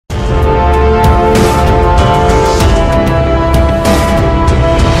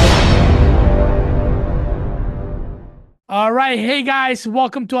right. Hey guys,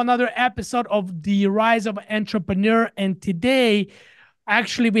 welcome to another episode of The Rise of Entrepreneur. And today,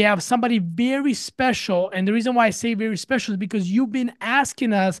 actually, we have somebody very special. And the reason why I say very special is because you've been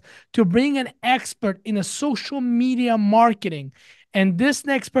asking us to bring an expert in a social media marketing. And this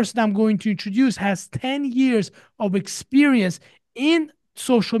next person I'm going to introduce has 10 years of experience in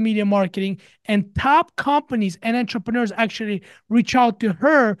social media marketing, and top companies and entrepreneurs actually reach out to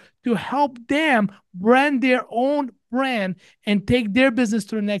her to help them brand their own brand and take their business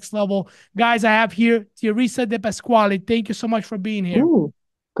to the next level. Guys, I have here Theresa Depasquale. Thank you so much for being here. Ooh,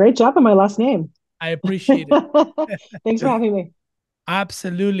 great job on my last name. I appreciate it. Thanks for having me.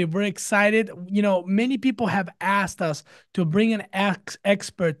 Absolutely. We're excited. Many people have asked us to bring an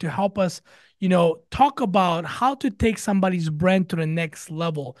expert to help us, talk about how to take somebody's brand to the next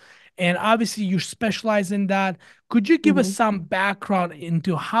level. And obviously you specialize in that. Could you give us Mhm. some background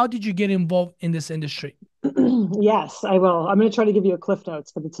into how did you get involved in this industry? Yes, I will. I'm going to try to give you a cliff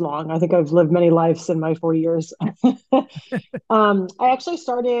notes, but it's long. I think I've lived many lives in my 40 years. I actually I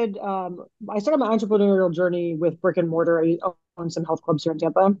started my entrepreneurial journey with brick and mortar. I owned some health clubs here in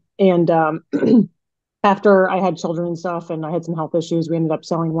Tampa. And after I had children and stuff, and I had some health issues, we ended up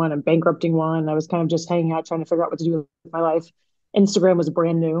selling one and bankrupting one. I was kind of just hanging out, trying to figure out what to do with my life. Instagram was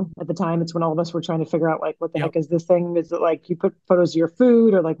brand new at the time. It's when all of us were trying to figure out, like, what the Yep. heck is this thing? Is it like you put photos of your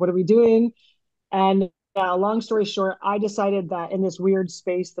food, or like, what are we doing? And long story short, I decided that in this weird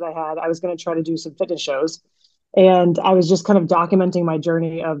space that I had, I was going to try to do some fitness shows. And I was just kind of documenting my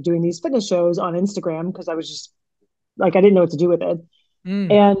journey of doing these fitness shows on Instagram because I was just like, I didn't know what to do with it.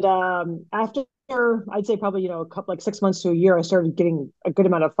 Mm. And after I'd say probably, a couple, like 6 months to a year, I started getting a good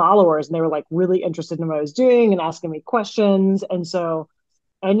amount of followers, and they were like really interested in what I was doing and asking me questions. And so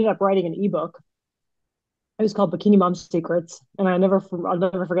I ended up writing an ebook. It was called Bikini Mom Secrets, and I'll never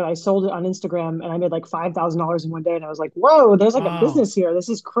forget. I sold it on Instagram, and I made like $5,000 in one day, and I was like, "Whoa, there's like a Wow. business here. This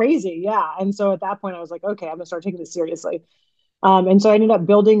is crazy." Yeah, and so at that point, I was like, "Okay, I'm gonna start taking this seriously." And so I ended up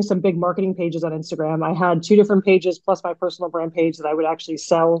building some big marketing pages on Instagram. I had two different pages plus my personal brand page that I would actually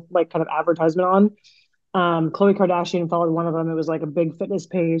sell like kind of advertisement on. Khloe Kardashian followed one of them. It was like a big fitness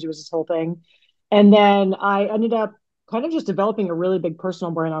page. It was this whole thing. And then I ended up kind of just developing a really big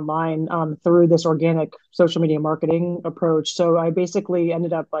personal brand online through this organic social media marketing approach. So I basically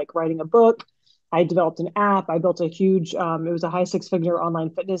ended up like writing a book. I developed an app. I built a huge, it was a high six-figure online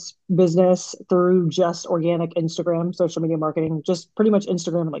fitness business through just organic Instagram, social media marketing, just pretty much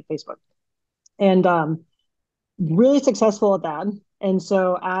Instagram and like Facebook. And really successful at that. And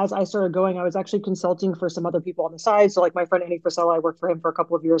so as I started going, I was actually consulting for some other people on the side. So like my friend Andy Frisella, I worked for him for a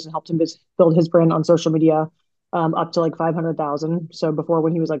couple of years and helped him build his brand on social media up to like 500,000. So before,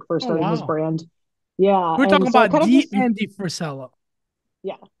 when he was like first Oh, starting his wow. brand. Yeah. We're talking And so I about kind of D just, and D Frisella.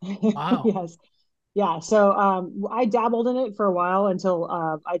 yeah. Wow. Yes. Yeah. So I dabbled in it for a while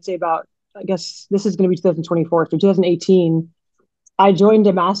until I'd say about, I guess this is going to be 2024. So 2018, I joined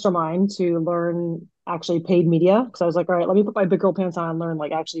a mastermind to learn actually paid media because I was like, all right, let me put my big girl pants on and learn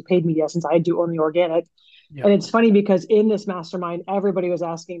like actually paid media since I do only organic. And Yep. it's funny because in this mastermind, everybody was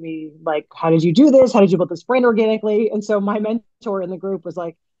asking me, like, how did you do this? How did you build this brand organically? And so my mentor in the group was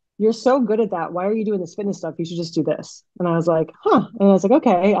like, you're so good at that. Why are you doing this fitness stuff? You should just do this. And I was like, huh. And I was like,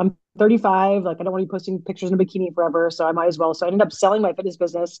 okay, I'm 35. Like, I don't want to be posting pictures in a bikini forever. So I might as well. So I ended up selling my fitness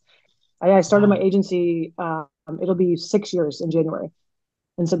business. I started my Wow. agency. It'll be 6 years in January.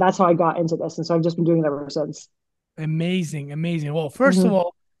 And so that's how I got into this. And so I've just been doing it ever since. Amazing. Amazing. Well, first of Mm-hmm.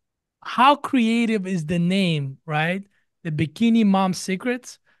 all, how creative is the name, right? The Bikini Mom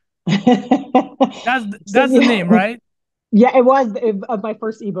Secrets. So That's the name, right? yeah, it was my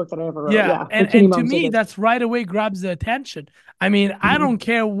first ebook that I ever wrote. Yeah. Yeah, And Bikini and to Mom me, Secrets. that's right away grabs the attention. I mean, I don't Mhm.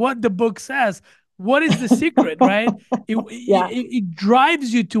 care what the book says. What is the secret, right? Yeah, It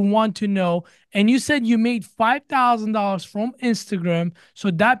drives you to want to know. And you said you made $5,000 from Instagram,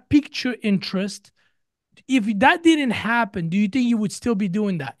 so that piqued your interest. If that didn't happen, do you think you would still be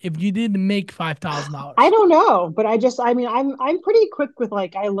doing that if you didn't make five thousand I dollars? don't know, but I mean, I'm pretty quick with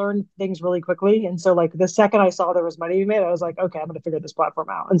like I learned things really quickly, and so like the second I saw there was money to be made, I was like, okay, I'm gonna figure this platform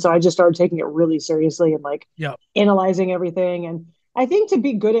out, and so I just started taking it really seriously and like Yep. analyzing everything. And I think to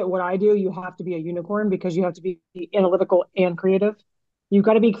be good at what I do, you have to be a unicorn because you have to be analytical and creative. You've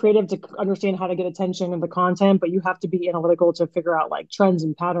got to be creative to understand how to get attention and the content, but you have to be analytical to figure out like trends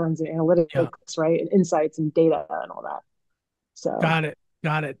and patterns and Yeah. analytics, right? And insights and data and all that. So, Got it.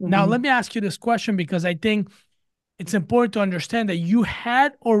 Got it. Now let mhm. me ask you this question because I think it's important to understand that you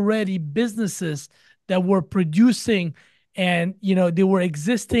had already businesses that were producing and they were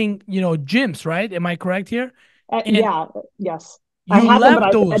existing gyms, right? Am I correct here? And Yeah, yes. I You had them, but left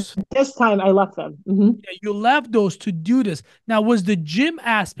at those. this time I left them. Hmm. Yeah, you left those to do this. Now, was the gym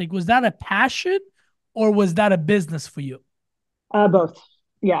aspect, was that a passion or was that a business for you? Both.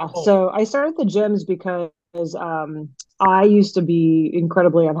 Yeah. Both. So I started the gyms because I used to be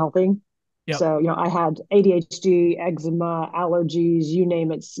incredibly unhealthy. Yep. So, I had ADHD, eczema, allergies, you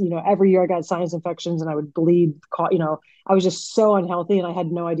name it. Every year I got sinus infections and I would bleed. I was just so unhealthy and I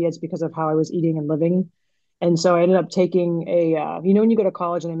had no idea it's because of how I was eating and living. And so I ended up taking when you go to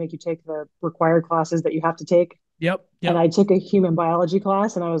college and they make you take the required classes that you have to take, Yep. and Yep. I took a human biology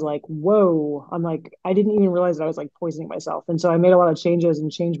class and I was like, whoa, I'm like, I didn't even realize that I was like poisoning myself. And so I made a lot of changes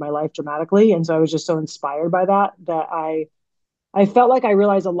and changed my life dramatically. And so I was just so inspired by that I felt like I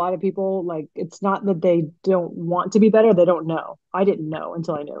realized a lot of people, like, it's not that they don't want to be better, they don't know. I didn't know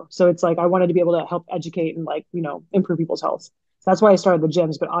until I knew. So it's like I wanted to be able to help educate and, like, improve people's health. So that's why I started the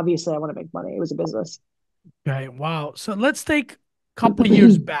gyms, but obviously I want to make money. It was a business. Okay. Wow. So let's take a couple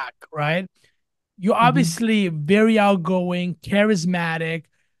years back, right? You're Mhm. obviously very outgoing, charismatic.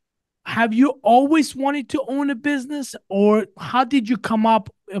 Have you always wanted to own a business, or how did you come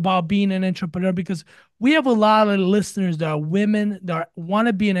up about being an entrepreneur? Because we have a lot of listeners that are women that want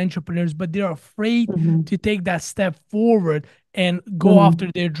to be an entrepreneurs, but they're afraid Mhm. to take that step forward and go after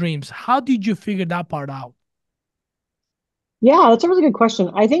Mhm. their dreams. How did you figure that part out? Yeah, that's a really good question.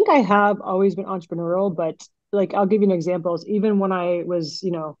 I think I have always been entrepreneurial, but like I'll give you an example. Even when I was,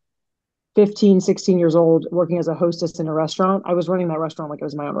 15, 16 years old working as a hostess in a restaurant, I was running that restaurant like it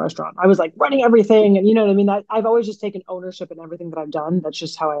was my own restaurant. I was like running everything. And you know what I mean? I've always just taken ownership in everything that I've done. That's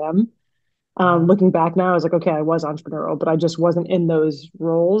just how I am. Wow. Looking back now, I was like, okay, I was entrepreneurial, but I just wasn't in those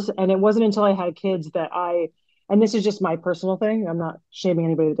roles. And it wasn't until I had kids and this is just my personal thing. I'm not shaming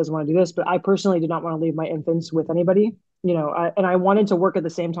anybody that doesn't want to do this, but I personally did not want to leave my infants with anybody, and I wanted to work at the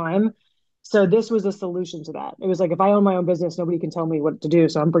same time. So this was a solution to that. It was like, if I own my own business, nobody can tell me what to do.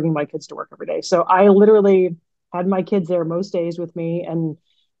 So I'm bringing my kids to work every day. So I literally had my kids there most days with me. And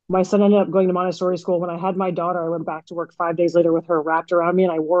my son ended up going to Montessori school. When I had my daughter, I went back to work 5 days later with her wrapped around me,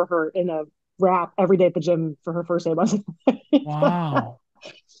 and I wore her in a wrap every day at the gym for her first day of month. Wow.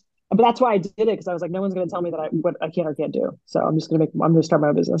 But that's why I did it, because I was like, no one's going to tell me that what I can or can't do. So I'm going to start my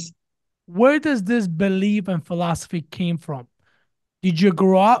own business. Where does this belief and philosophy came from? Did you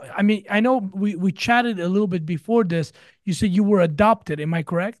grow up? I mean, I know we chatted a little bit before this. You said you were adopted. Am I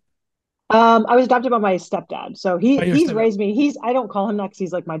correct? I was adopted by my stepdad. So By your he's stepdad. raised me. I don't call him that because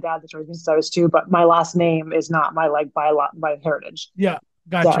he's like my dad that's raised me since I was two, but my last name is not my like my heritage. Yeah,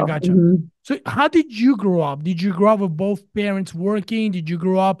 gotcha, So gotcha. So, how did you grow up? Did you grow up with both parents working? Did you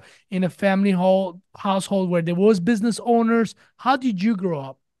grow up in a household where there was business owners? How did you grow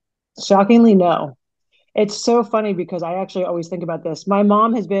up? shockingly, no. It's so funny because I actually always think about this. My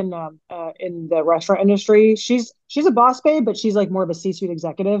mom has been in the restaurant industry. She's a boss babe, but she's like more of a C-suite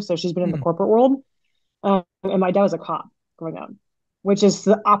executive. So she's been in the Mm, corporate world. And my dad was a cop growing up, which is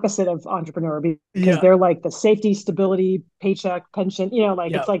the opposite of entrepreneur, because yeah, they're like the safety, stability, paycheck, pension.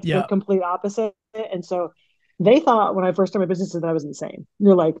 Like yeah, it's like the yeah, complete opposite. And so they thought when I first started my business that I was insane.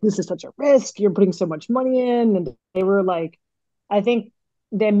 You're like, this is such a risk. You're putting so much money in, and they were like, I think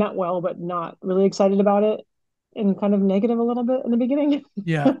they meant well, but not really excited about it, and kind of negative a little bit in the beginning.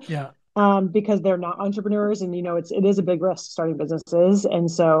 yeah, yeah. Because they're not entrepreneurs, and it is a big risk starting businesses,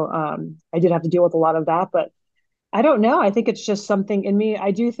 and so I did have to deal with a lot of that. But I don't know. I think it's just something in me.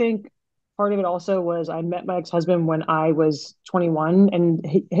 I do think part of it also was I met my ex-husband when I was 21, and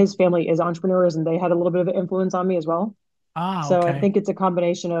his family is entrepreneurs, and they had a little bit of influence on me as well. Ah, So I okay. think it's a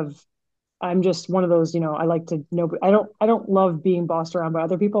combination of, I'm just one of those, I like to know, but I don't love being bossed around by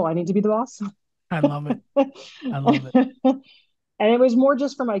other people. I need to be the boss. I love it. I love it. And it was more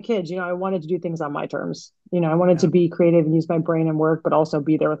just for my kids. I wanted to do things on my terms. I wanted to Yeah. be creative and use my brain and work, but also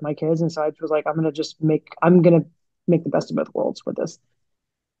be there with my kids. And so I was like, I'm going to make the best of both worlds with this.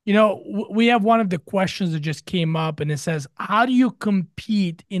 We have one of the questions that just came up, and it says, "How do you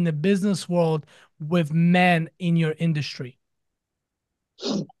compete in the business world with men in your industry?"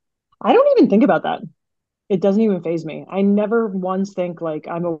 I don't even think about that. It doesn't even phase me. I never once think like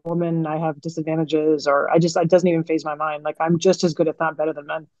I'm a woman, I have disadvantages, or it doesn't even phase my mind. Like I'm just as good, if not better than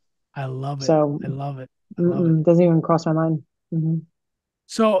men. I love it. So I love it. I love it. doesn't even cross my mind. Mm-hmm.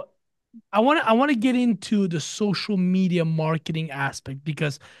 So I want to get into the social media marketing aspect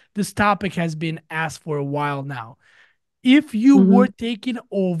because this topic has been asked for a while now. If you were Mm-hmm. taking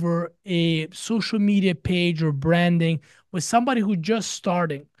over a social media page or branding with somebody who just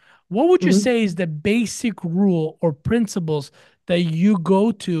starting, what would you Mm-hmm. say is the basic rule or principles that you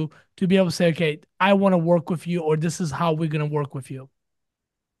go to be able to say, okay, I want to work with you, or this is how we're going to work with you?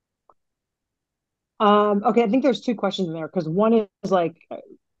 Okay, I think there's two questions in there because one is like,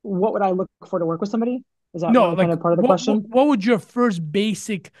 what would I look for to work with somebody? Is that No, one kind like of part of the question? what would your first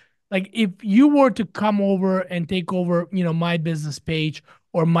basic, like if you were to come over and take over, my business page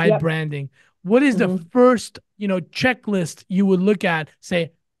or my Yep. branding, what is the Hmm. first, checklist you would look at,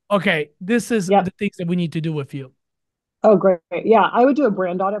 say, okay, this is the Yep. things that we need to do with you. Oh, great. Yeah, I would do a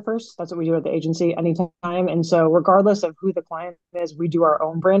brand audit first. That's what we do at the agency anytime. And so, regardless of who the client is, we do our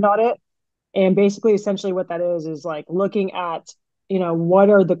own brand audit. And basically, essentially, what that is like looking at, what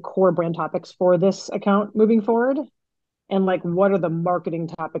are the core brand topics for this account moving forward? And like, what are the marketing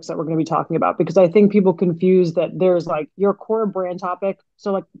topics that we're going to be talking about? Because I think people confuse that there's like your core brand topic.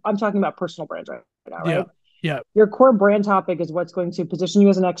 So, like, I'm talking about personal brands right now, Yeah. right? Yeah. Your core brand topic is what's going to position you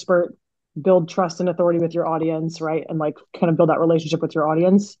as an expert, build trust and authority with your audience, right? And like kind of build that relationship with your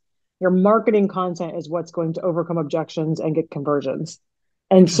audience. Your marketing content is what's going to overcome objections and get conversions.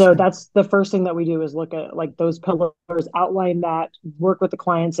 And so Interesting. that's the first thing that we do is look at like those pillars, outline that, work with the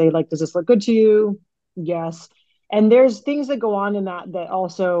client, say like, does this look good to you? Yes. And there's things that go on in that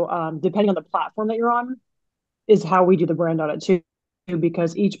also, depending on the platform that you're on, is how we do the brand audit too,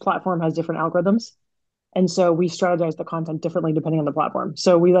 because each platform has different algorithms. And so we strategize the content differently depending on the platform.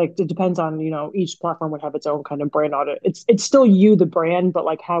 So we like it depends on, each platform would have its own kind of brand audit. It's still you, the brand, but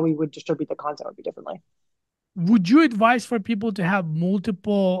like how we would distribute the content would be differently. Would you advise for people to have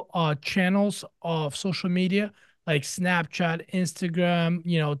multiple channels of social media, like Snapchat,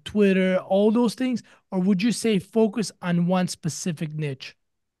 Instagram, Twitter, all those things? Or would you say focus on one specific niche?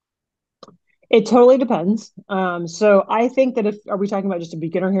 It totally depends. So I think that if are we talking about just a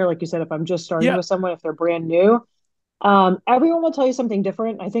beginner here, like you said, if I'm just starting Yeah. with someone, if they're brand new, everyone will tell you something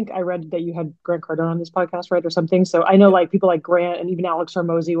different. I think I read that you had Grant Cardone on this podcast, right, or something. So I know Yeah. like people like Grant and even Alex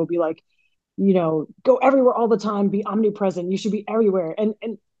Hormozy will be like, go everywhere all the time, be omnipresent. You should be everywhere. And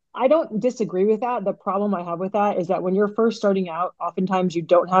I don't disagree with that. The problem I have with that is that when you're first starting out, oftentimes you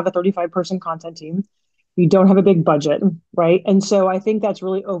don't have a 35-person content team. You don't have a big budget, right? And so I think that's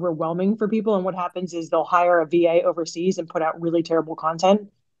really overwhelming for people. And what happens is they'll hire a VA overseas and put out really terrible content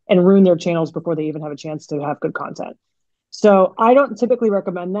and ruin their channels before they even have a chance to have good content. So I don't typically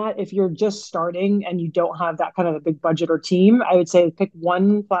recommend that if you're just starting and you don't have that kind of a big budget or team. I would say pick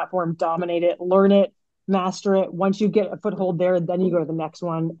one platform, dominate it, learn it, master it. Once you get a foothold there, then you go to the next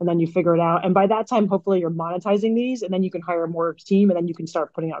one and then you figure it out. And by that time, hopefully you're monetizing these and then you can hire more team and then you can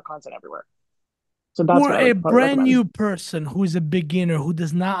start putting out content everywhere. So that's For what I a would probably brand recommend. new person who is a beginner who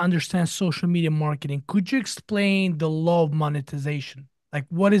does not understand social media marketing, could you explain the law of monetization? Like,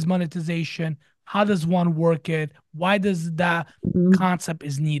 what is monetization? How does one work it? Why does that Mhm. concept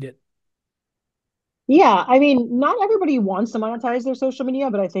is needed? Yeah, I mean, not everybody wants to monetize their social media,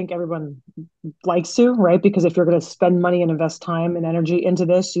 but I think everyone likes to, right? Because if you're going to spend money and invest time and energy into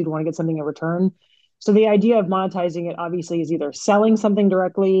this, you'd want to get something in return. So the idea of monetizing it obviously is either selling something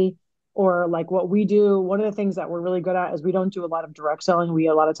directly or like what we do. One of the things that we're really good at is we don't do a lot of direct selling. We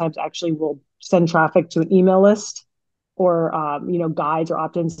a lot of times actually will send traffic to an email list or guides or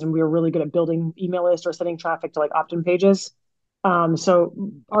opt-ins, and we were really good at building email lists or sending traffic to like opt-in pages. So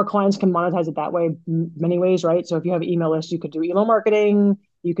our clients can monetize it that way, many ways, right? So if you have an email list, you could do email marketing,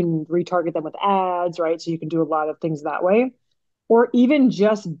 you can retarget them with ads, right? So you can do a lot of things that way. Or even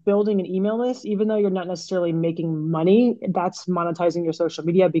just building an email list, even though you're not necessarily making money, that's monetizing your social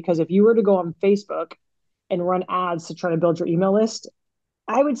media. Because if you were to go on Facebook and run ads to try to build your email list,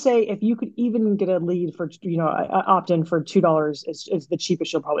 I would say if you could even get a lead for, opt in for $2 is the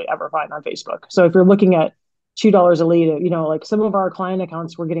cheapest you'll probably ever find on Facebook. So if you're looking at $2 a lead, like some of our client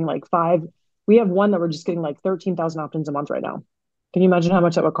accounts, we're getting like five. We have one that we're just getting like 13,000 opt ins a month right now. Can you imagine how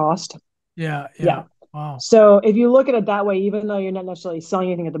much that would cost? Yeah, yeah. Yeah. Wow. So if you look at it that way, even though you're not necessarily selling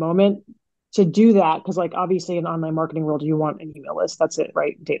anything at the moment, to do that, because like obviously in online marketing world, you want an email list. That's it,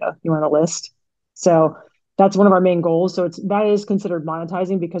 right? Data. You want a list. So that's one of our main goals. So that is considered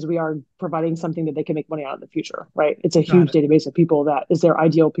monetizing because we are providing something that they can make money on in the future, right? It's a Got huge it. database of people that is their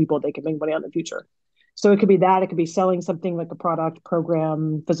ideal people they can make money on in the future. So it could be that, it could be selling something like a product,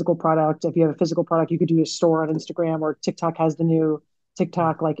 program, physical product. If you have a physical product, you could do a store on Instagram, or TikTok has the new Yeah.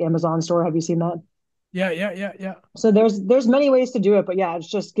 TikTok like Amazon store. Have you seen that? Yeah, yeah, yeah, yeah. So there's many ways to do it, but yeah, it's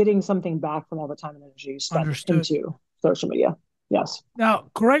just getting something back from all the time and energy you spent Understood. into social media. Yes. Now,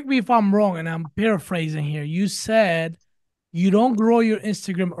 correct me if I'm wrong, and I'm paraphrasing here. You said you don't grow your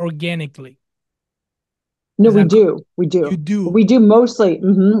Instagram organically. No, Is we that co- do. We you do. do We do mostly.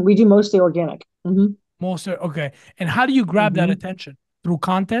 We do mostly organic. most of, okay. And how do you grab that attention? Through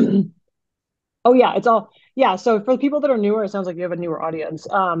content? Oh yeah, it's all yeah. So for the people that are newer, it sounds like you have a newer audience.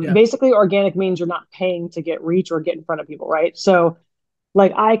 Yeah. Basically, organic means you're not paying to get reach or get in front of people, right? So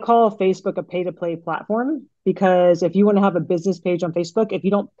Like I call Facebook a pay to play platform because if you want to have a business page on Facebook, if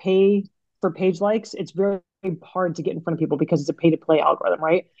you don't pay for page likes, it's very hard to get in front of people because it's a pay to play algorithm,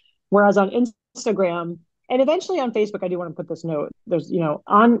 right? Whereas on Instagram and eventually on Facebook, I do want to put this note. There's,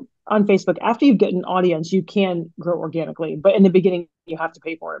 on Facebook, after you get an audience, you can grow organically, but in the beginning, you have to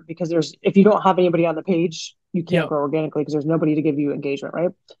pay for it because there's if you don't have anybody on the page, you can't Yep. grow organically because there's nobody to give you engagement,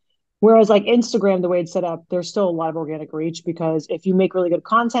 right? Whereas like Instagram, the way it's set up, there's still a lot of organic reach because if you make really good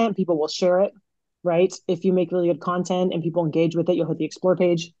content, people will share it, right? If you make really good content and people engage with it, you'll hit the explore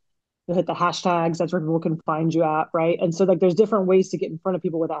page, you'll hit the hashtags. That's where people can find you at, right? And so like there's different ways to get in front of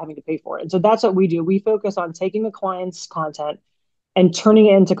people without having to pay for it. And so that's what we do. We focus on taking the client's content and turning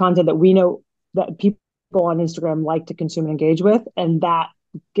it into content that we know that people on Instagram like to consume and engage with, and that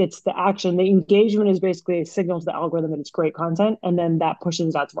gets the action. The engagement is basically a signal to the algorithm that it's great content, and then that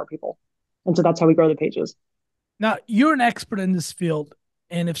pushes it out to more people. And so that's how we grow the pages. Now, you're an expert in this field.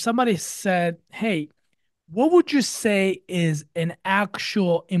 And if somebody said, hey, what would you say is an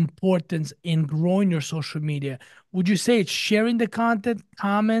actual importance in growing your social media? Would you say it's sharing the content,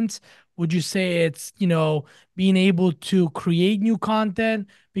 comments? Would you say it's, being able to create new content?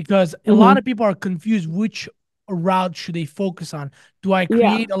 Because a lot Mm-hmm. of people are confused which route should they focus on? Do I Yeah.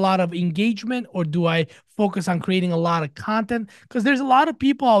 create a lot of engagement or do I focus on creating a lot of content? Because there's a lot of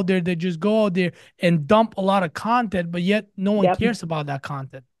people out there that just go out there and dump a lot of content, but yet no one Yep. cares about that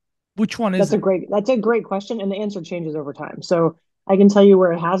content. Which one is it? That's a great question, and the answer changes over time. So I can tell you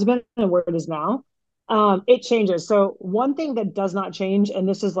where it has been and where it is now. It changes. So one thing that does not change, and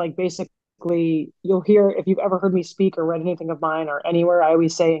this is like basically you'll hear if you've ever heard me speak or read anything of mine or anywhere, I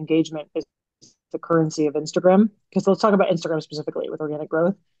always say engagement is the currency of Instagram. Because let's talk about Instagram specifically with organic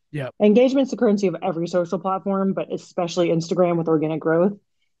growth. Yeah. Engagement's the currency of every social platform, but especially Instagram with organic growth.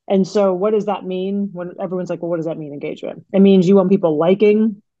 And so, what does that mean when everyone's like, well, what does that mean, engagement? It means you want people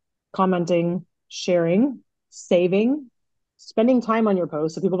liking, commenting, sharing, saving, spending time on your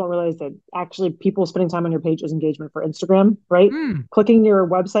post. So, people don't realize that actually people spending time on your page is engagement for Instagram, right? Mm. Clicking your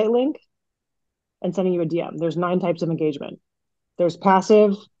website link and sending you a DM. There's 9 types of engagement. There's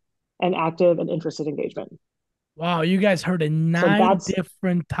passive and active and interested engagement. Wow, you guys heard of So, 9 that's,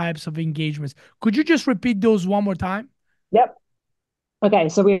 different types of engagements. Could you just repeat those one more time? yep. Okay.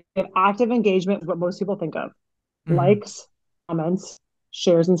 So, we have active engagement, what most people think of Hmm. likes, comments,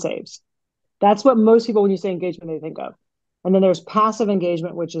 shares, and saves. That's what most people, when you say engagement, they think of. And then there's passive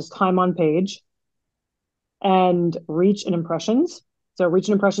engagement, which is time on page, and reach and impressions. So reach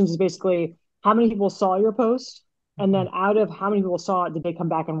and impressions is basically how many people saw your post, and then out of how many people saw it, did they come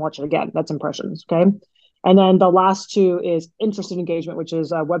back and watch it again? That's impressions. Okay. And then the last two is interested engagement, which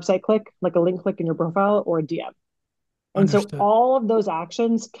is a website click, like a link click in your profile or a DM. And so Understood. all of those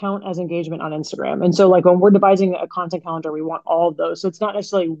actions count as engagement on Instagram. And so like when we're devising a content calendar, we want all of those. So it's not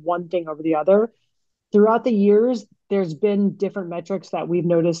necessarily one thing over the other. Throughout the years, there's been different metrics that we've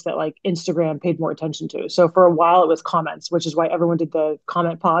noticed that like Instagram paid more attention to. So for a while it was comments, which is why everyone did the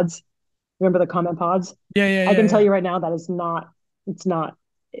comment pods. Remember the comment pods? Yeah, yeah, I yeah, can tell yeah. you right now that it's not it's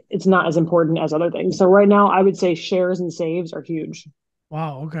not as important as other things. So right now I would say shares and saves are huge.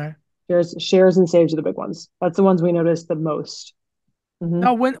 Wow, okay. Shares and saves are the big ones. That's the ones we notice the most.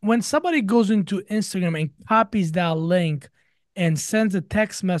 Now, Mm-hmm. when somebody goes into Instagram and copies that link and sends a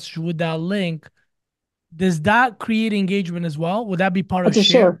text message with that link, does that create engagement as well? Would that be part of That's a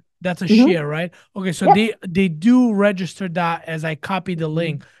share? share. That's a Mm-hmm. share, right? Okay, so Yep. they do register that as I copy the Mm-hmm.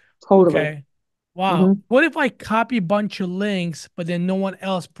 link. Totally. Okay. Wow. Mm-hmm. What if I copy a bunch of links, but then no one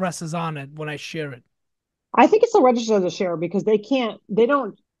else presses on it when I share it? I think it's still registered as a share because they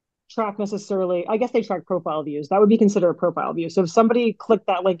don't track necessarily. I guess they track profile views. That would be considered a profile view. So if somebody clicked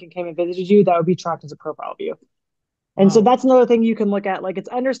that link and came and visited you, that would be tracked as a profile view. And so Wow. that's another thing you can look at. Like it's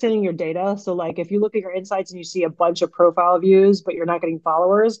understanding your data. So like if you look at your insights and you see a bunch of profile views, but you're not getting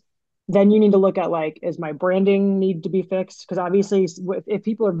followers, then you need to look at like, is my branding need to be fixed? Because obviously, if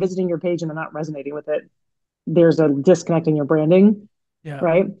people are visiting your page and they're not resonating with it, there's a disconnect in your branding, Yeah.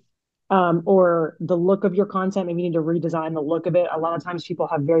 right? Or the look of your content. Maybe you need to redesign the look of it. A lot of times people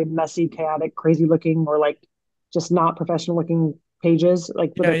have very messy, chaotic, crazy looking, or like just not professional looking pages, like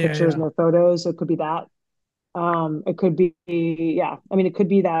with Yeah, their yeah, pictures yeah. and their photos. So it could be that. It could be, yeah. I mean, it could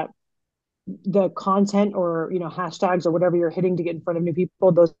be that the content or hashtags or whatever you're hitting to get in front of new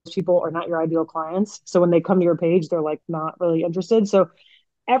people, those people are not your ideal clients. So when they come to your page, they're like not really interested. So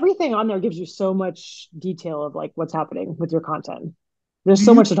everything on there gives you so much detail of like what's happening with your content. There's Do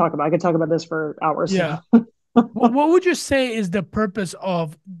so you, much to talk about. I could talk about this for hours. yeah. What would you say is the purpose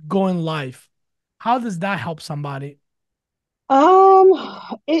of going live? How does that help somebody? Um,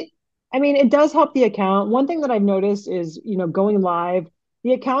 it, I mean, it does help the account. One thing that I've noticed is, going live.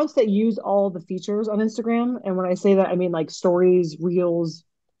 the accounts that use all the features on Instagram, and when I say that, I mean like stories, reels,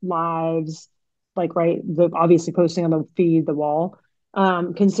 lives, like right, the obviously posting on the feed, the wall,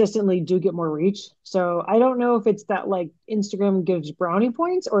 consistently do get more reach. So I don't know if it's that like Instagram gives brownie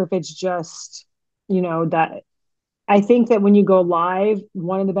points or if it's just, that I think that when you go live,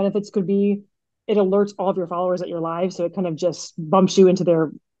 one of the benefits could be it alerts all of your followers that you're live. So it kind of just bumps you into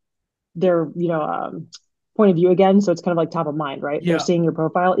their point of view again. So it's kind of like top of mind, right? They're Yeah, seeing your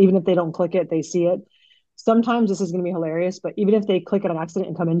profile. Even if they don't click it, they see it. Sometimes this is going to be hilarious, but even if they click it on accident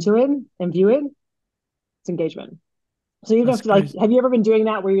and come into it and view it, it's engagement. So even that's if like, crazy. have you ever been doing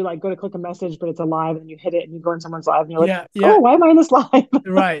that where you like go to click a message, but it's a live and you hit it and you go in someone's live and you're like, Yeah, oh, yeah, why am I in this live?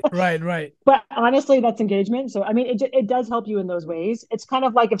 right, right, right. But honestly, that's engagement. So I mean, it does help you in those ways. It's kind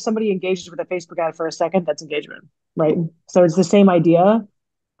of like if somebody engages with a Facebook ad for a second, that's engagement, right? So it's the same idea.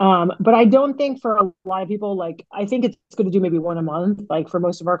 But I don't think for a lot of people, like I think it's going to do maybe one a month. Like for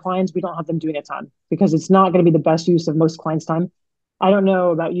most of our clients, we don't have them doing a ton because it's not going to be the best use of most clients' time. I don't know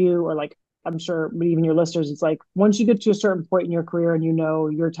about you or like I'm sure even your listeners, it's like once you get to a certain point in your career and you know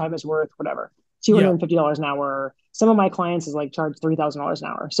your time is worth whatever, Yeah, $250 an hour. Some of my clients is like charge $3,000 an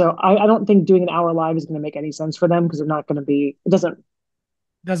hour. So I don't think doing an hour live is going to make any sense for them because they're not going to be it doesn't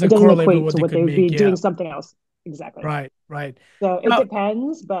doesn't correlate with equate what to they what could they would be make. Yeah, doing something else. Exactly. right, right. So it Now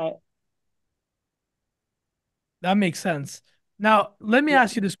depends, but that makes sense. Now let me yeah.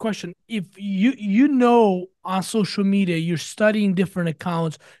 ask you this question: if you know on social media, you're studying different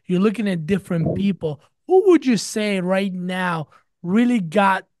accounts, you're looking at different people, who would you say right now really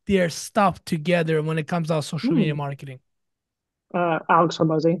got their stuff together when it comes to social media Hmm. marketing? Alex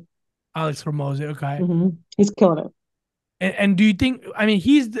Hormozy. Alex Ramosi, okay. He's killing it. And do you think? I mean,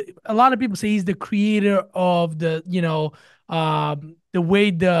 a lot of people say he's the creator of the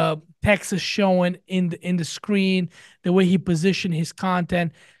way the text is showing in the screen, the way he positioned his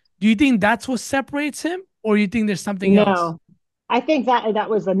content. Do you think that's what separates him, or you think there's something else? No, I think that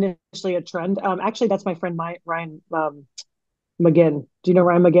was initially a trend. Actually, that's my friend Ryan McGinn. Do you know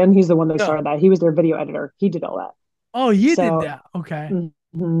Ryan McGinn? He's the one that No. started that. He was their video editor. He did all that. Oh, you did So that. Okay.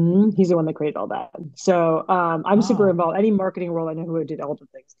 he's the one that created all that. So I'm super Oh, involved. Any marketing role, I know who did all the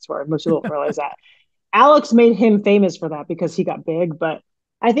things. That's where most people don't realize that. Alex made him famous for that because he got big, but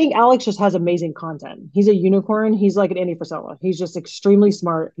I think Alex just has amazing content. He's a unicorn. He's like an Andy Frisella. He's just extremely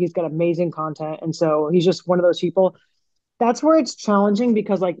smart. He's got amazing content. And so he's just one of those people. That's where it's challenging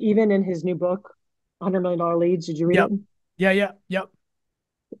because like even in his new book, $100 million leads, did you read yep. it? Yeah, yeah, yep.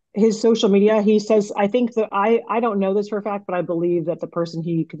 His social media, he says, I think that I don't know this for a fact, but I believe that the person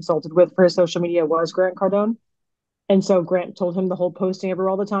he consulted with for his social media was Grant Cardone. And so Grant told him the whole posting ever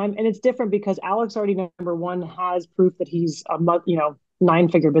all the time. And it's different because Alex already number one has proof that he's a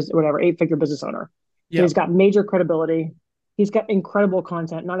 9-figure business, whatever, 8-figure business owner. So Yep. he's got major credibility. He's got incredible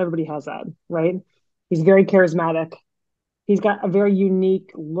content. Not everybody has that, right? He's very charismatic. He's got a very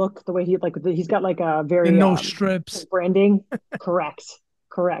unique look. The way he's got like a The very no his strips. branding. Correct,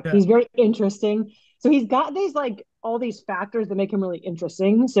 correct. Yeah, He's very interesting. So he's got these like all these factors that make him really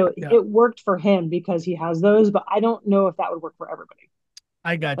interesting. So yeah. it worked for him because he has those, but I don't know if that would work for everybody.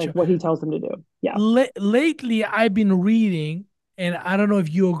 I got Like you. what he tells them to do. Yeah. Lately I've been reading, and I don't know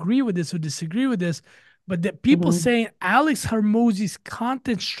if you agree with this or disagree with this, but that people Mm-hmm. saying Alex Hermosi's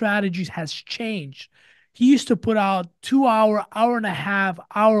content strategies has changed. He used to put out 2 hour, hour and a half,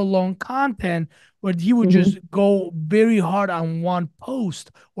 hour long content where he would just Mm-hmm. go very hard on one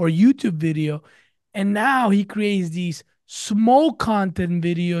post or YouTube video. And now he creates these small content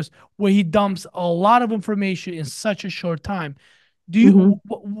videos where he dumps a lot of information in such a short time. Mm-hmm.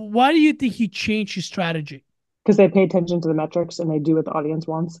 Why do you think he changed his strategy? Because they pay attention to the metrics and they do what the audience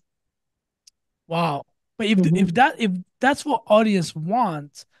wants. Wow. But if Mm-hmm. if that's what audience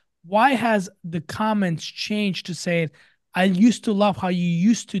wants, why has the comments changed to saying, I used to love how you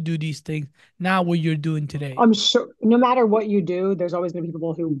used to do these things, now what you're doing today? I'm sure no matter what you do, there's always going to be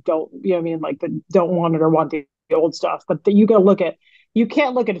people who don't, you know what I mean, like that don't want it or want the old stuff. But you got to you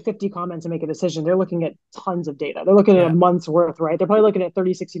can't look at 50 comments and make a decision. They're looking at tons of data. They're looking at a Yeah, month's worth, right? They're probably looking at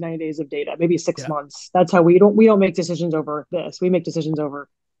 30, 60, 90 days of data, maybe six yeah. months. That's how we don't make decisions over this. We make decisions over,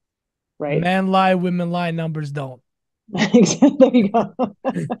 right? Men lie, women lie, numbers don't. There you go.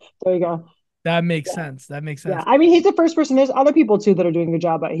 There you go. That makes Yeah. sense. That makes Yeah, sense. I mean, he's the first person. There's other people too that are doing a good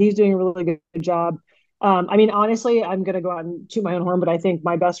job, but he's doing a really good job. I mean, honestly, I'm gonna go out and toot my own horn, but I think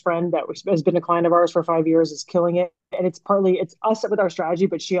my best friend has been a client of ours for 5 years is killing it, and it's us with our strategy,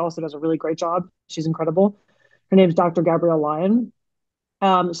 but she also does a really great job. She's incredible. Her name's Dr. Gabrielle Lyon.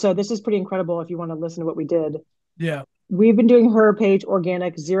 So this is pretty incredible if you want to listen to what we did. Yeah. We've been doing her page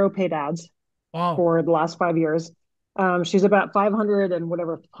organic, zero paid ads Wow. for the last 5 years. She's about 500 and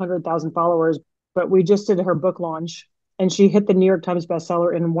whatever 100,000 followers, but we just did her book launch, and she hit the New York Times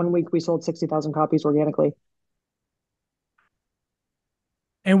bestseller. In 1 week, we sold 60,000 copies organically.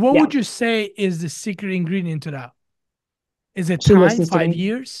 And what Yeah, would you say is the secret ingredient to that? Is it she time, listens to five me.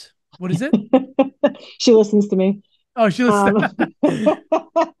 years? What is it? She listens to me. Oh, she was. Um,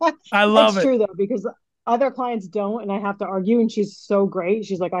 I love it's it. true though, because other clients don't, and I have to argue. And she's so great.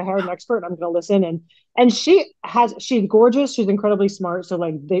 She's like, I hired an expert. I'm going to listen, and she's gorgeous. She's incredibly smart. So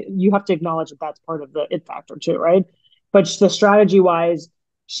like, you have to acknowledge that that's part of the it factor too, right? But the strategy wise,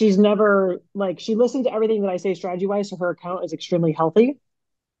 she's never like she listens to everything that I say strategy wise. So her account is extremely healthy.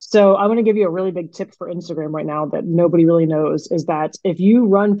 So I'm going to give you a really big tip for Instagram right now that nobody really knows is that if you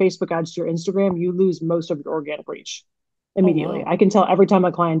run Facebook ads to your Instagram, you lose most of your organic reach Oh, immediately. wow. I can tell every time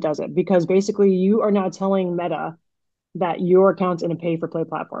a client does it because basically you are now telling Meta that your account's in a pay for play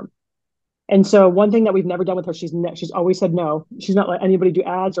platform. And so one thing that we've never done with her, she's always said no. She's not let anybody do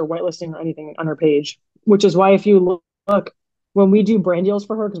ads or whitelisting or anything on her page, which is why if you look when we do brand deals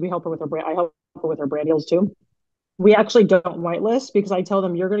for her, because we help her with her brand, I help her with her brand deals too. We actually don't whitelist because I tell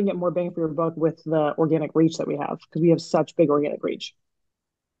them you're going to get more bang for your buck with the organic reach that we have because we have such big organic reach.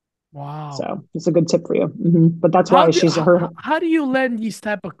 Wow. So it's a good tip for you. But that's How why do she's how, her. how do you let these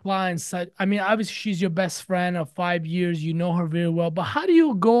type of clients I mean, obviously she's your best friend of 5 years, you know her very well, but how do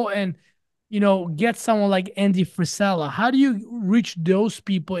you go and get someone like Andy Frisella? How do you reach those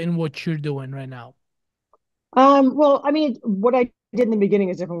people in what you're doing right now? Well, I mean, what I did in the beginning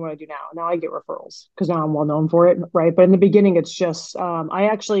is different from what I do now. Now I get referrals because now I'm well known for it, right? But in the beginning, it's just I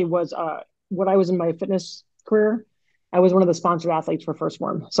actually was when I was in my fitness career, I was one of the sponsored athletes for First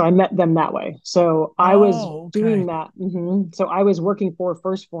Form, so I met them that way. So I was Oh, doing okay. that. So I was working for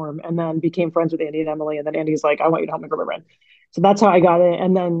First Form, and then became friends with Andy and Emily, and then Andy's like, "I want you to help me grow my brand." So that's how I got it,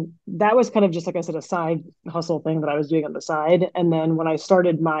 and then that was kind of just like I said, a side hustle thing that I was doing on the side. And then when I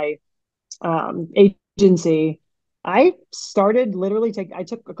started my agency, I started literally I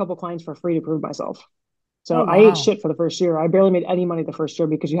took a couple clients for free to prove myself. So Oh, I ate wow. shit for the first year. I barely made any money the first year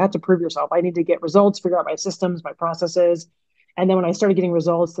because you have to prove yourself. I need to get results, figure out my systems, my processes. And then when I started getting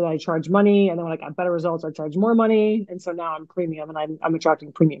results, then I charge money. And then when I got better results, I charge more money. And so now I'm premium and I'm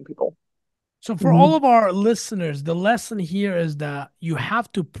attracting premium people. So for all Mm-hmm. of our listeners, the lesson here is that you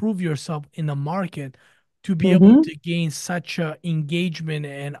have to prove yourself in the market to be able Mm-hmm. to gain such a engagement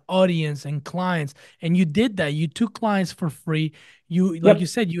and audience and clients. And you did that. You took clients for free. You, like you Yep.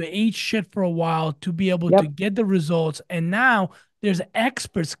 said, you ate shit for a while to be able to Yep. get the results. And now there's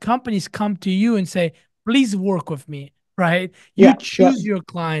experts, companies come to you and say, please work with me, right? You Yeah. Yep. choose your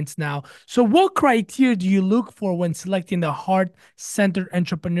clients now. So what criteria do you look for when selecting the heart-centered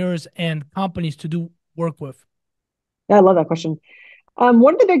entrepreneurs and companies to do work with? Yeah, I love that question.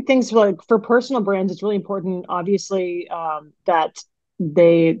 One of the big things for personal brands, it's really important, obviously, that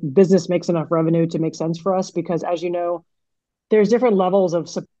they business makes enough revenue to make sense for us because, as you know, there's different levels of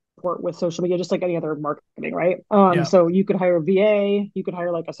support with social media, just like any other marketing, right? Yeah. So you could hire a VA, you could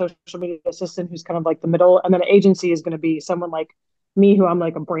hire like a social media assistant who's kind of like the middle, and then an agency is going to be someone like me, who I'm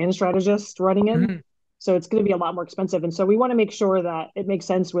like a brand strategist running it. Mhm. So it's going to be a lot more expensive, and so we want to make sure that it makes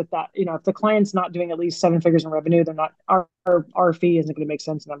sense with that. If the client's not doing at least seven figures in revenue, they're not our fee isn't going to make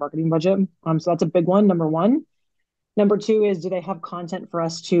sense in our marketing budget. So that's a big one. Number one. Number two is, do they have content for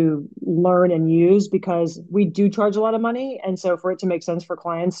us to learn and use? Because we do charge a lot of money. And so for it to make sense for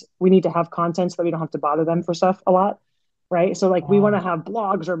clients, we need to have content so that we don't have to bother them for stuff a lot. Right. So like we want to Wow. have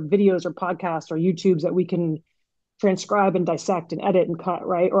blogs or videos or podcasts or YouTubes that we can transcribe and dissect and edit and cut,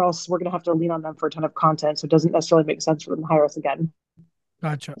 right? Or else we're going to have to lean on them for a ton of content. So it doesn't necessarily make sense for them to hire us again.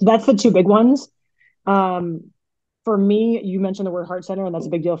 Gotcha. So that's the two big ones. Um, for me, you mentioned the word heart center, and that's a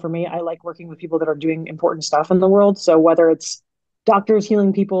big deal for me. I like working with people that are doing important stuff in the world. So whether it's doctors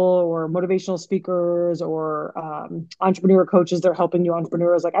healing people, or motivational speakers, or entrepreneur coaches, they're helping new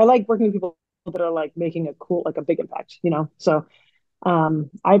entrepreneurs. Like I like working with people that are like making a cool, like a big impact. So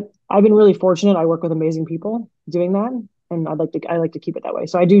I've been really fortunate. I work with amazing people doing that, and I like to keep it that way.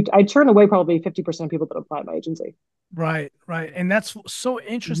 So I turn away probably 50% of people that apply at my agency. Right, right. And that's so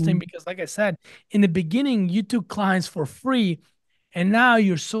interesting Mm-hmm. because, like I said, in the beginning, you took clients for free, and now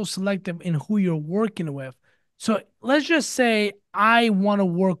you're so selective in who you're working with. So let's just say I want to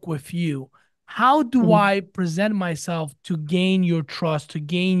work with you. How do Mm-hmm. I present myself to gain your trust, to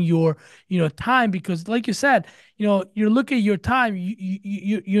gain your, time? Because, like you said, you look at your time.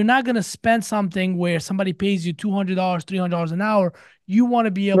 You're not gonna spend something where somebody pays you $200, $300 an hour. You want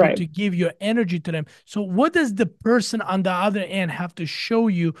to be able Right. to give your energy to them. So what does the person on the other end have to show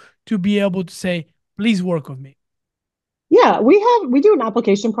you to be able to say, please work with me? Yeah, we do an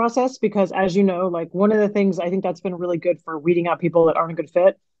application process because as you know, like one of the things I think that's been really good for weeding out people that aren't a good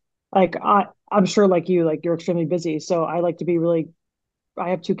fit. Like I'm sure like you, like you're extremely busy. So I like to be really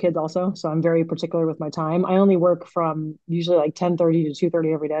I have two kids also, so I'm very particular with my time. I only work from usually like 10:30 to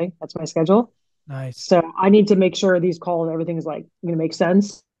 2:30 every day. That's my schedule. Nice. So I need to make sure these calls, everything is like going to make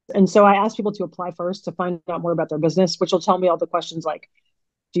sense. And so I ask people to apply first to find out more about their business, which will tell me all the questions like,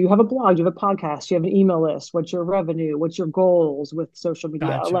 do you have a blog? Do you have a podcast? Do you have an email list? What's your revenue? What's your goals with social media?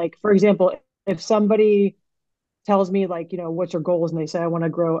 Gotcha. Like, for example, if somebody tells me like, what's your goals? And they say, I want to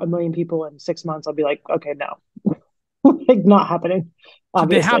grow 1 million people in 6 months, I'll be like, okay, no, like not happening, So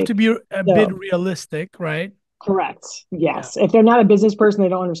they have obviously. to be a bit So realistic, right? correct. Yeah. Yes. If they're not a business person, they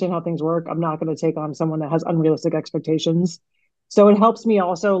don't understand how things work. I'm not going to take on someone that has unrealistic expectations. So it helps me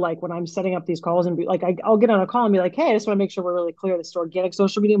also, like when I'm setting up these calls and be like, I'll get on a call and be like, hey, I just want to make sure we're really clear. This is organic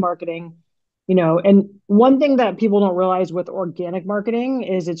social media marketing, And one thing that people don't realize with organic marketing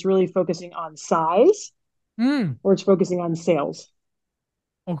is it's really focusing on size Mm, or it's focusing on sales.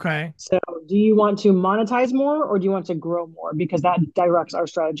 okay. So, do you want to monetize more or do you want to grow more? Because that directs our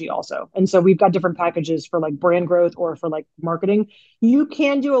strategy also. And so, we've got different packages for like brand growth or for like marketing. You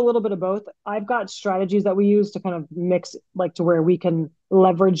can do a little bit of both. I've got strategies that we use to kind of mix, like to where we can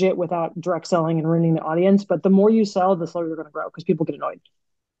leverage it without direct selling and ruining the audience. But the more you sell, the slower you're going to grow because people get annoyed.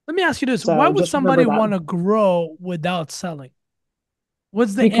 Let me ask you this. Why So, would just remember somebody that want to grow without selling?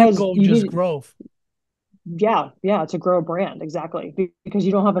 What's the end because goal? you Just need, growth. yeah, to grow a brand. Exactly. Because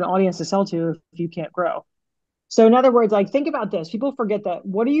you don't have an audience to sell to if you can't grow. So in other words, like think about this. People forget that.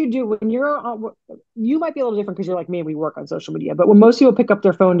 What do you do when you're on, you might be a little different because you're like me, we work on social media. But when most people pick up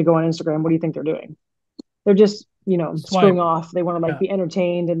their phone to go on Instagram, what do you think they're doing? They're just, screwing Swipe. off. They want to like Yeah. be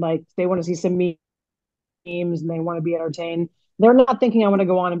entertained and like they want to see some memes and they want to be entertained. They're not thinking I want to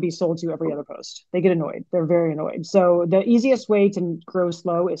go on and be sold to every other post. They get annoyed. They're very annoyed. So the easiest way to grow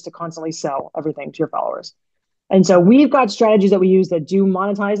slow is to constantly sell everything to your followers. And so we've got strategies that we use that do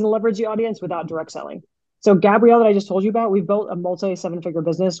monetize and leverage the audience without direct selling. So Gabrielle, that I just told you about, we've built a multi 7 figure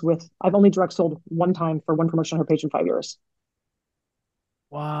business with, I've only direct sold one time for one promotion on her page in 5 years.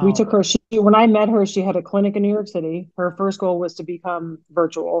 We Wow. took her, when I met her, she had a clinic in New York City. Her first goal was to become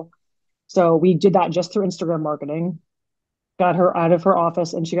virtual. So we did that just through Instagram marketing, got her out of her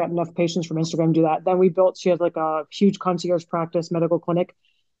office and she got enough patients from Instagram to do that. Then she has like a huge concierge practice medical clinic.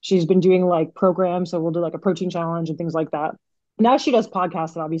 She's been doing like programs. So we'll do like a protein challenge and things like that. Now she does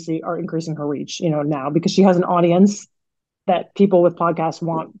podcasts that obviously are increasing her reach, now because she has an audience that people with podcasts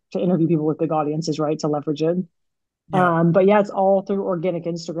want to interview people with big audiences, right? To leverage it. Yeah. But yeah, it's all through organic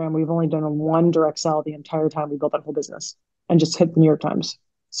Instagram. We've only done one direct sell the entire time we built that whole business and just hit the New York Times.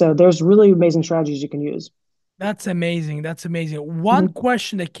 So there's really amazing strategies you can use. That's amazing. That's amazing. One Mm-hmm.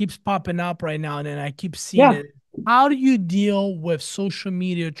 question that keeps popping up right now, and then I keep seeing Yeah, it. How do you deal with social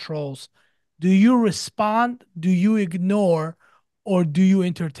media trolls? Do you respond? Do you ignore? Or do you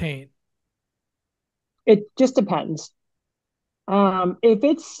entertain? it just depends. If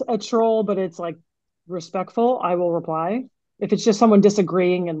it's a troll, but it's like respectful, I will reply. If it's just someone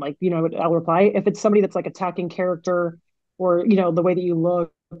disagreeing and like, I'll reply. If it's somebody that's like attacking character or, the way that you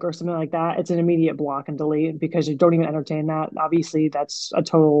look or something like that, it's an immediate block and delete because you don't even entertain that. Obviously, that's a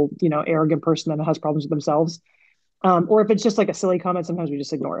total, arrogant person that has problems with themselves. Or if it's just like a silly comment, sometimes we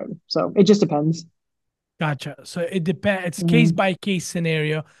just ignore it. So it just depends. Gotcha. So it depends. It's case Mm-hmm. by case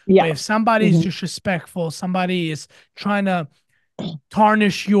scenario. But Yeah. if somebody is Mm-hmm. disrespectful, somebody is trying to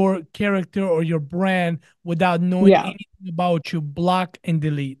tarnish your character or your brand without knowing Yeah. anything about you, block and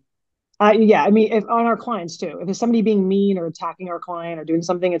delete. Yeah, I mean, if on our clients too, if it's somebody being mean or attacking our client or doing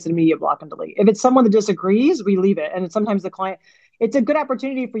something, it's an immediate block and delete. If it's someone that disagrees, we leave it. And sometimes the client, it's a good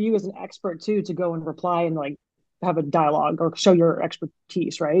opportunity for you as an expert too to go and reply and like have a dialogue or show your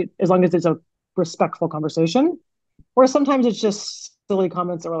expertise, right? As long as it's a respectful conversation. Or sometimes it's just silly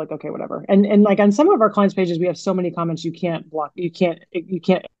comments that we're like, okay, whatever. And like on some of our clients' pages, we have so many comments you can't block, you can't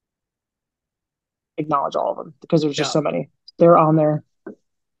acknowledge all of them because there's just Yeah. so many. They're on there.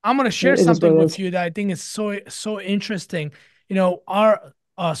 I'm gonna share It is what something it with is. you that I think is so interesting. Our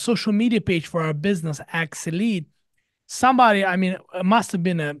social media page for our business, Axelite, somebody, I mean, it must have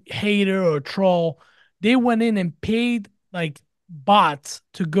been a hater or a troll. They went in and paid like bots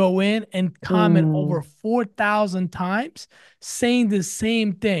to go in and comment over Mm, 4,000 times saying the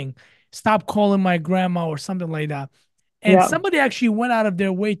same thing. Stop calling my grandma or something like that. And yeah. somebody actually went out of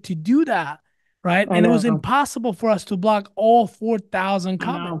their way to do that, right? I And it was know. impossible for us to block all 4,000 I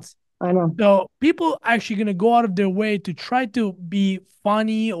know. comments. I know. So people actually going to go out of their way to try to be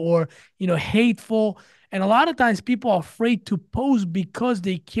funny or, hateful. And a lot of times people are afraid to post because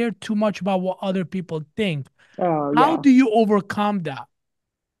they care too much about what other people think. Oh, How yeah. do you overcome that?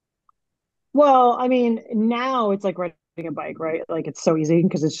 Well, I mean, now it's like riding a bike, right? Like it's so easy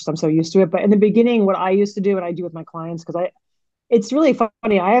because it's just I'm so used to it. But in the beginning, what I used to do and I do with my clients, because it's really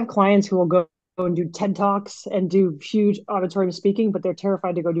funny. I have clients who will go and do TED Talks and do huge auditorium speaking, but they're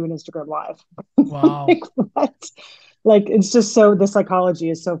terrified to go do an Instagram live. Wow. Like what? Like it's just so the psychology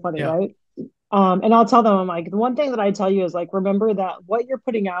is so funny, Yeah, right? And I'll tell them, I'm like, the one thing that I tell you is like, remember that what you're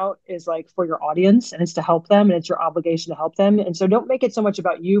putting out is like for your audience and it's to help them and it's your obligation to help them. And so don't make it so much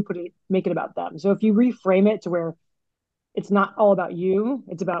about you, make it about them. So if you reframe it to where it's not all about you,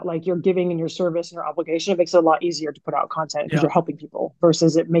 it's about like your giving and your service and your obligation, it makes it a lot easier to put out content because yeah, you're helping people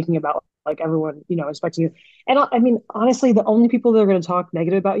versus it making about like everyone, expecting you. And I mean, honestly, the only people that are going to talk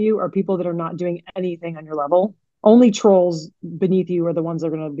negative about you are people that are not doing anything on your level. Only trolls beneath you are the ones that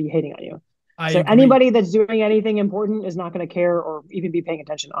are going to be hating on you. I So agree. anybody that's doing anything important is not going to care or even be paying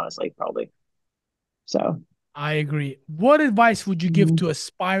attention, honestly, probably. So, I agree. What advice would you give mhm. to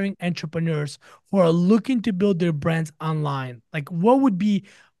aspiring entrepreneurs who are looking to build their brands online? Like, what would be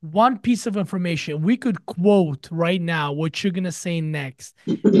one piece of information we could quote right now, what you're going to say next,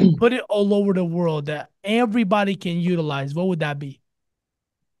 and put it all over the world that everybody can utilize? What would that be?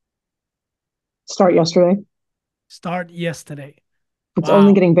 Start yesterday. Start yesterday. It's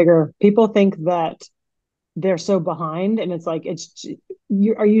only Wow. getting bigger. People think that they're so behind and it's like it's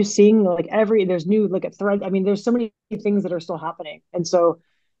you are you seeing like every there's new like a thread. I mean there's so many things that are still happening and so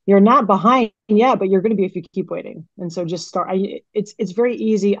you're not behind yet but you're going to be if you keep waiting and so just start. It's very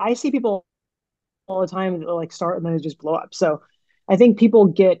easy. I see people all the time that like start and then they just blow up. So I think people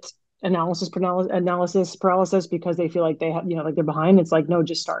get analysis paralysis because they feel like they have like they're behind. It's like no,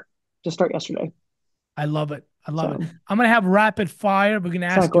 just start yesterday. I love it. I love it. So I'm going to have rapid fire. We're going to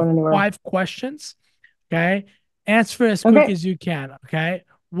it's not ask you going anywhere. 5 questions. Okay. Answer as quick Okay. as you can. Okay.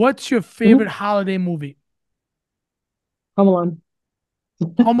 What's your favorite Mm-hmm. holiday movie? Home Alone.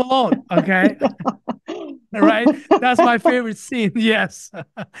 Home Alone. Okay. All right. That's my favorite scene. Yes.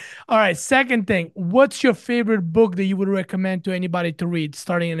 All right. Second thing, what's your favorite book that you would recommend to anybody to read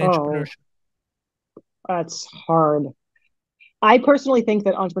starting in Oh, entrepreneurship? that's hard. I personally think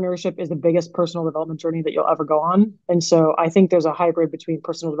that entrepreneurship is the biggest personal development journey that you'll ever go on. And so I think there's a hybrid between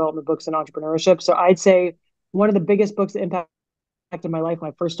personal development books and entrepreneurship. So I'd say one of the biggest books that impacted my life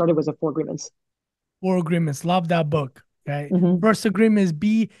when I first started was The Four Agreements. Four Agreements. Love that book. Okay. Mm-hmm. First agreement is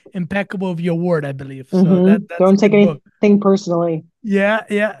be impeccable of your word, I believe. So Mm-hmm. that's a Don't take good book. anything personally. Yeah,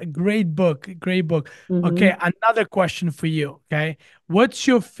 yeah. Great book. Great book. Okay, Mm-hmm. another question for you. Okay. What's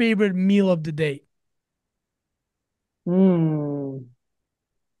your favorite meal of the day? Mm.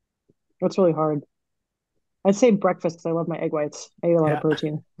 That's really hard. I'd say breakfast because I love my egg whites. I eat a lot of Yeah,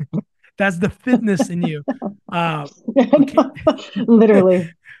 protein. that's the fitness in you. Okay.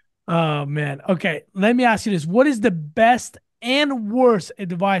 Literally. Oh man. Okay. Let me ask you this. What is the best and worst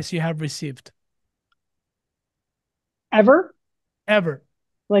advice you have received Ever? ever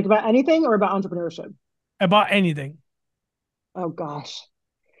Like about anything or about entrepreneurship? about anything? Oh gosh.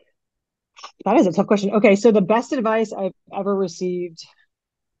 That is a tough question. Okay, so the best advice I've ever received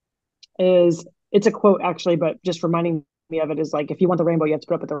is it's a quote actually, but just reminding me of it is like if you want the rainbow, you have to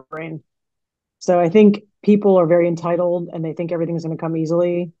put up with the rain. So I think people are very entitled and they think everything's going to come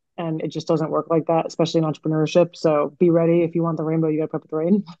easily, and it just doesn't work like that, especially in entrepreneurship. So be ready. If you want the rainbow, you got to put up with the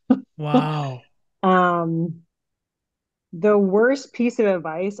rain. Wow. um, the worst piece of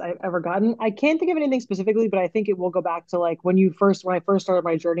advice I've ever gotten, I can't think of anything specifically, but I think it will go back to like when I first started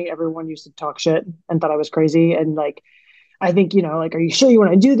my journey, everyone used to talk shit and thought I was crazy. And like, I think, like, are you sure you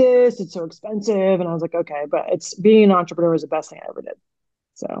want to do this? It's so expensive. And I was like, okay, but it's being an entrepreneur is the best thing I ever did.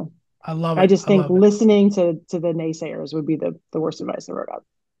 So I love I it. just I think love it. listening to the naysayers would be the worst advice I ever got.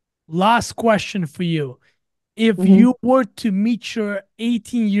 Last question for you. If Mm-hmm. you were to meet your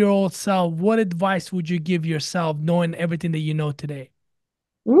 18-year-old self, what advice would you give yourself knowing everything that you know today?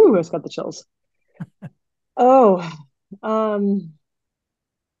 Ooh, I just got the chills. Oh, um,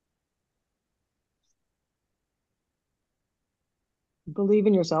 believe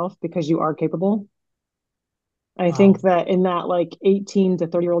in yourself because you are capable. I think Wow. that in that like 18 to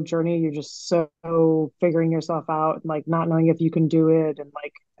 30-year-old journey, you're just so figuring yourself out and like not knowing if you can do it. And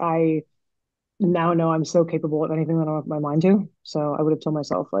like I now know I'm so capable of anything that I put my mind to. So I would have told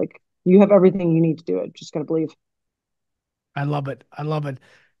myself, like, you have everything you need to do it. Just gotta believe. I love it. I love it.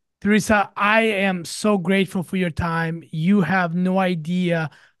 Theresa, I am so grateful for your time. You have no idea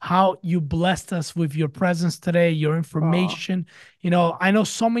how you blessed us with your presence today, your Oh, information. I know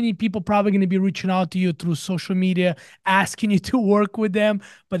so many people probably going to be reaching out to you through social media, asking you to work with them,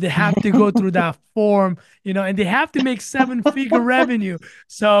 but they have to go through that form, and they have to make seven-figure revenue.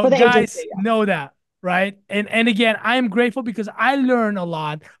 So, for the agency, guys, yeah. know that. right? And again, I am grateful because I learn a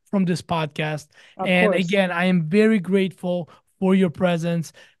lot from this podcast. Of And course. again, I am very grateful for your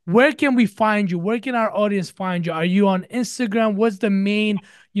presence. Where can we find you? Where can our audience find you? Are you on Instagram? What's the main,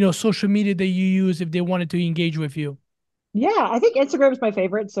 social media that you use if they wanted to engage with you? Yeah, I think Instagram is my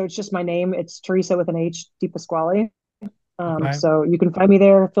favorite. So it's just my name. It's Teresa with an H, Depasquale. Okay. So you can find me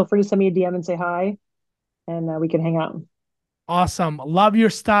there. Feel free to send me a DM and say hi, and we can hang out. Awesome. Love your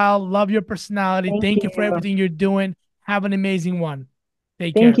style. Love your personality. Thank Thank you for you. everything you're doing. Have an amazing one.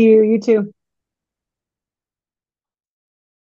 Take Thank care. you. You too.